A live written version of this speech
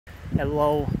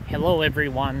Hello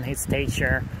everyone, it's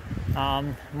Teacher.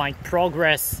 My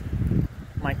progress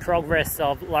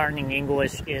of learning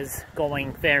English is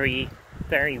going very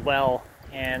well,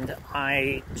 and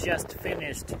I just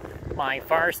finished my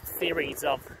first series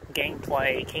of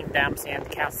gameplay, Kingdoms and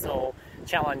Castle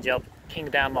Challenge of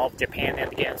Kingdom of Japan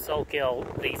and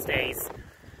Gensokyo these days.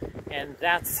 And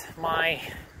that's my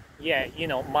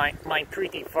my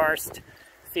pretty first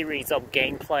series of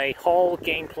gameplay, whole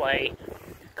gameplay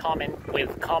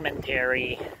with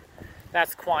commentary.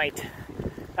 That's quite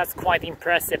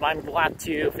impressive. I'm glad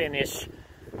to finish.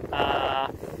 I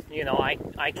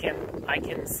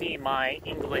can see my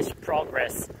English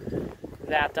progress,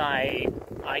 that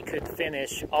I could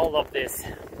finish all of this.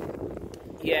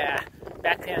 Yeah,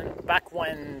 back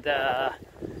when the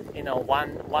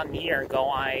one year ago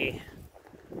I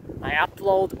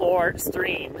upload or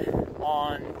stream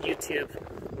on YouTube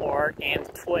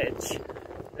and Twitch.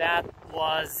 That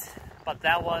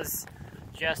was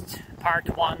just part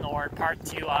 1 or part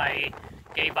 2. I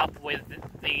gave up with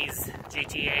these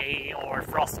GTA or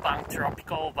Frostpunk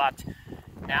Tropico, but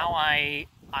now I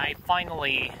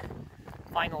finally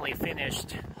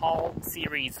finished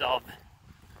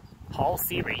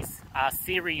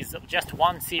just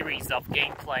one series of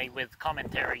gameplay with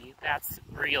commentary. That's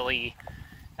really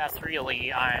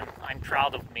I'm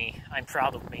proud of me.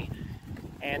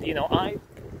 And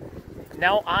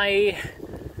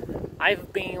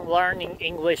I've been learning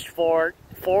English for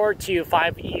 4 to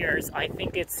 5 years. I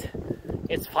think it's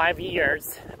 5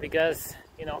 years, because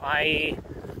I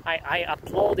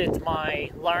uploaded my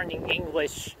learning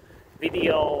English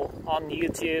video on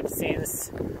YouTube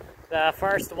since the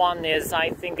first one is, I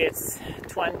think it's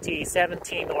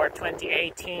 2017 or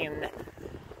 2018,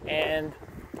 and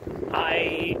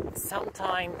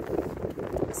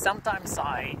sometimes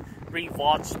I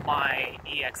rewatch my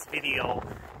EX video,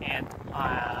 and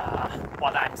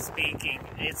what I'm speaking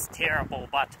is terrible,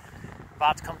 but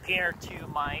compared to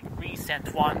my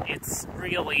recent one, it's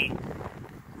really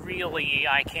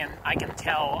I can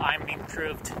tell I'm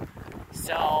improved.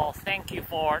 So thank you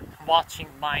for watching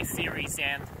my series,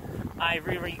 and I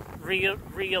really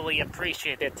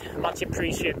appreciate it. Much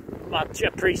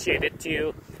appreciated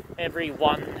to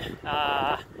everyone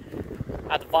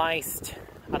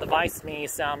advised me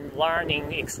some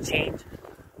learning exchange,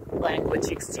 language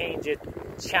exchange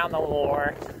channel,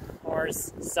 or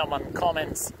someone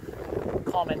comments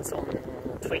on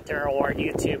Twitter or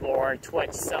YouTube or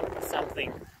Twitch,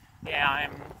 something. Yeah,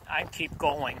 I keep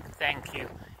going. Thank you.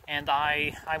 And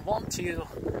I want to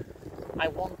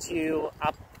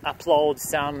upload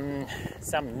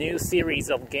some new series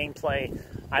of gameplay.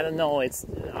 I don't know.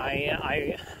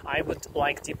 I would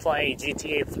like to play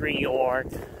GTA 3 or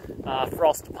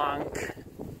Frostpunk.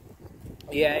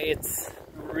 Yeah, it's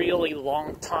really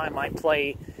long time I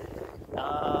play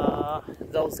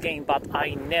those games, but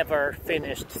I never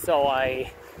finished. So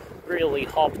I really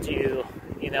hope to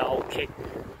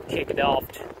kick it off.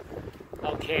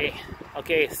 Okay.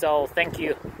 So thank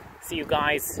you. See you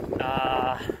guys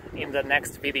in the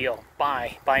next video.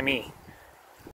 Bye me.